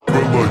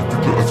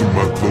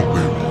mad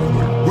lonely.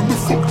 Like, when the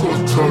fuck did I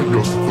tell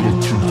you Stefano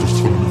 2 just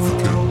suddenly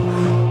forget?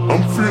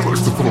 I'm feeling like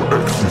Stefano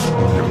X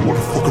recently, and what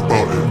the fuck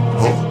about it,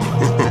 huh?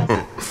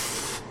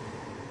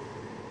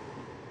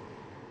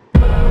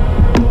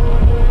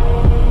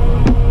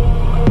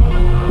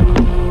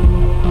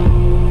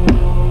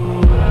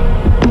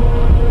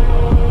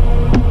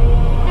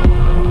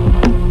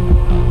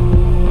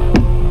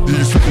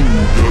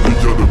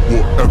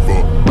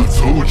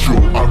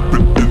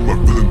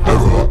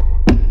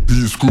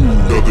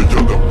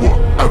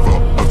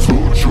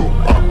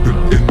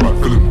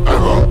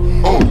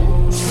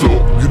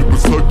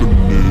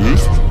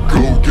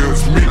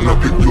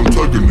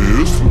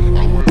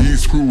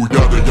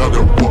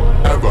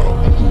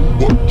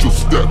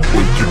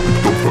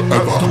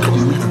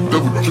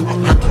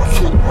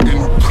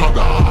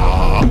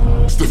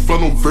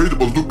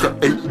 But look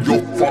at ain't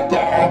your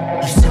father.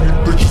 You see me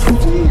bitches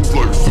frauds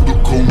like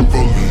Silicon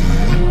Valley.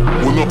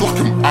 When I block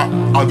him, I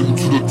add him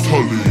to the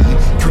tully.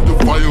 Keep the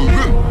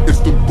violin, it's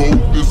the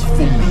boldness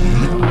for me.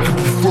 Keep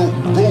the throat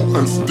roll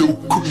and still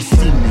couldn't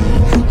see me.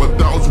 But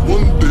that was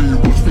one day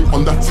watching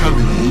on that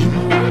telly.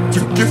 To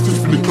get this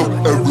finish up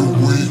every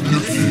week, you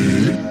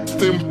see.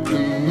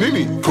 Stimping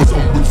ninny, cause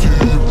I'm pretty.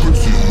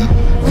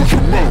 Watch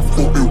your mouth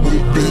or it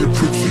won't be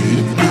pretty.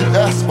 The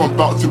ass I'm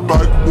about to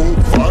bag all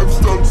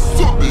 5-star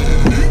sunny.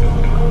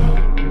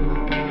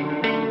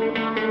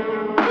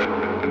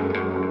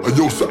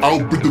 Yo, so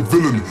I'll be the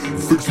villain,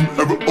 fix him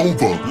ever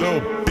over.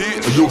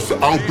 Yo, so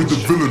I'll be the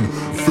villain,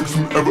 fix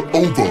him ever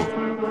over.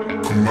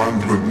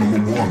 Commandment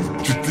number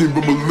 1, just give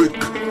him a lick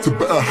to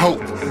better help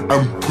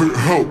and put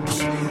helps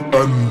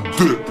and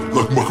dip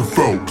like Michael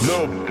Phelps.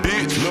 No,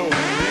 bitch, no.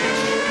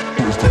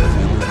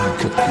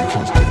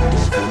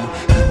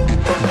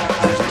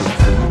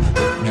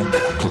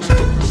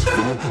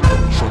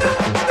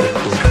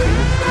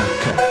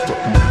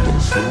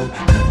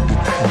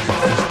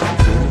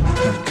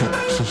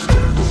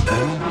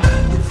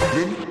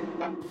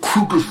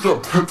 Kruger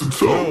strapped head to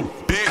toe.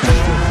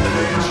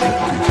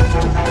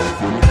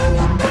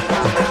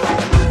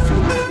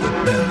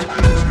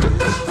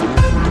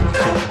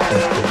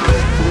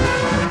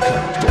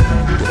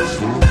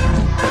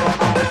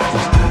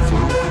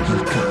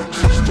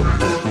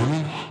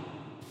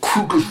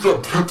 Kruger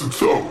strapped head to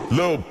toe.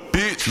 Little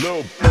bitch,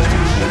 little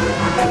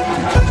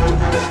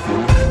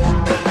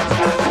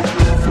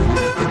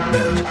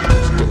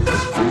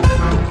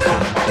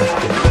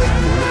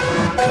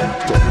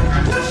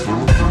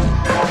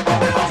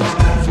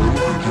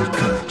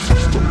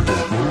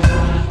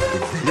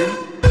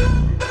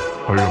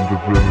I am the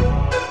villain.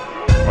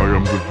 I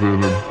am the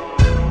villain.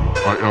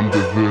 I am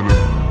the villain.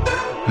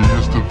 He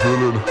is the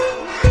villain.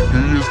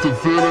 He is the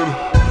villain.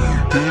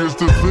 He is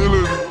the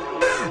villain.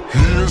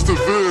 He is the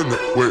villain.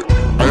 Wait,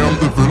 I am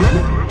the villain?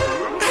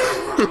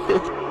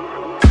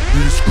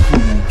 He's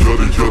cool,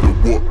 yada yada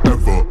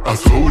whatever. I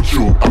told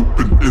you I've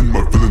been in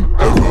my villain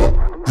era.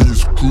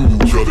 He's cool,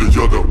 yada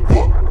yada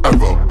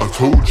whatever. I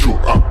told you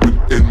I've been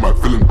in my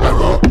villain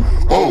era.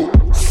 Oh,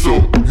 so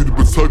you the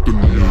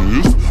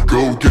protagonist. Go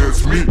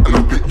against me and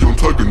I get your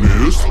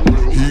antagonist.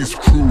 He's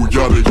cruel,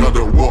 yada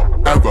yada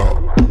whatever.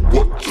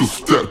 Watch your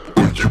step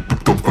or you be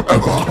done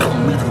forever.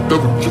 Come me the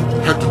devil, you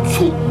had to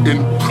talk in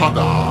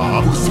Prada.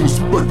 Put some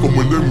respect on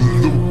my name,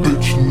 little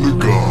bitch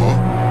nigga.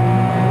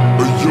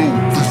 Hey yo,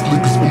 these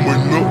niggas on my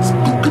nuts.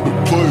 Go get the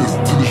pliers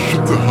to the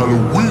shit to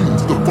Halloween.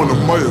 Stefano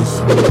Myers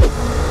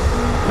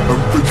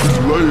and vintage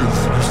layers.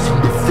 You see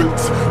the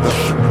fits, that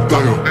shit be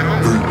dire.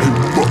 Very hip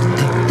but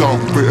deep down,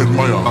 they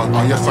admire.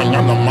 Yes, I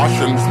am the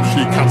Martian. Some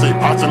shit can't take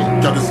pattern.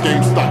 Got this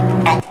game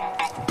stopped out.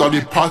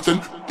 Dolly Parton,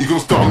 you gon'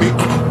 start me?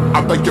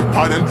 I beg your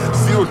pardon.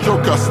 See your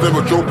joker,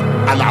 never joke,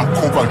 and I'll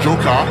cover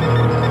joker.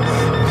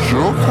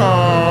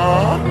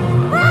 Joker.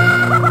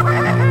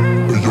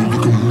 Hey yo,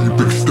 look at me,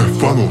 big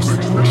Stefanos.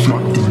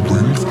 Shit the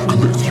rings,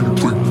 connects you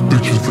break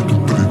bitches like you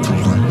put into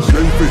rings.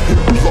 Yeah, they hit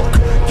block,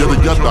 yada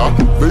yada.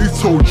 They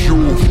told you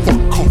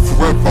fuck off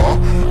forever.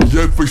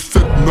 Yeah, they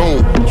said no,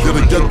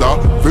 yada yada.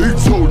 They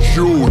told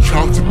you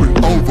child to been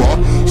over.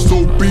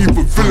 So be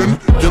the villain,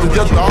 yada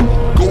yada.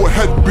 Go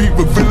ahead, be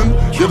the villain,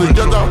 yada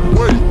yada.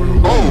 Wait,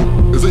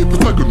 oh, is he a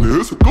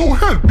protagonist? Go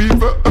ahead, be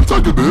the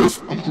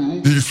antagonist.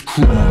 He's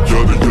cool,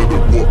 yada yada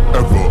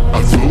whatever.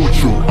 I told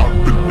you I've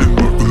been in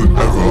my villain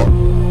era.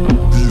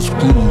 He's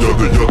cool,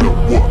 yada yada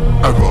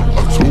whatever.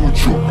 I told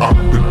you I've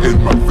been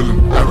in my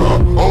villain era.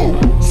 Oh,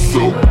 so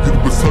you the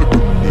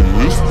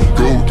protagonist.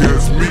 Go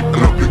against me and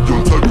I'll get your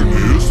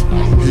antagonist.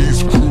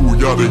 He's cool,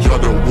 yada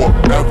yada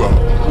whatever.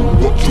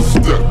 Watch your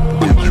step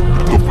or you be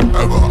done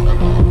forever.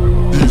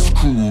 He's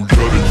cool,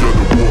 yada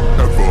yada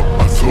whatever.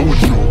 I told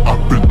you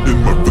I've been in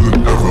my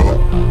villain era.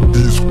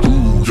 He's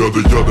cool,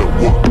 yada yada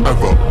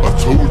whatever. I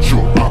told you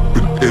I've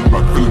been in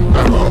my villain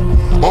era.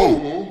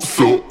 Oh,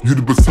 so you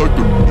the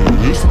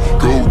protagonist.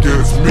 Go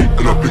against me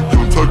and I pick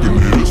your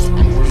antagonist.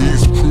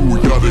 He's cool,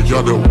 yada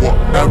yada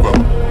whatever.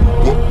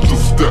 Watch your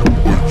step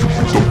or you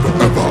be done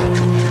forever.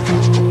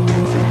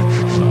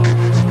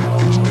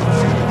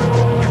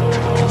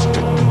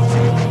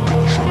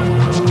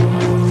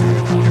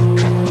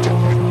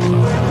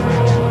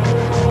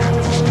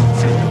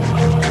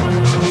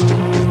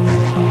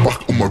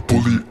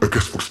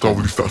 star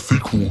released that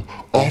sequel.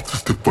 After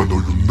Stefano,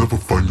 you'll never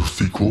find your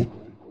sequel.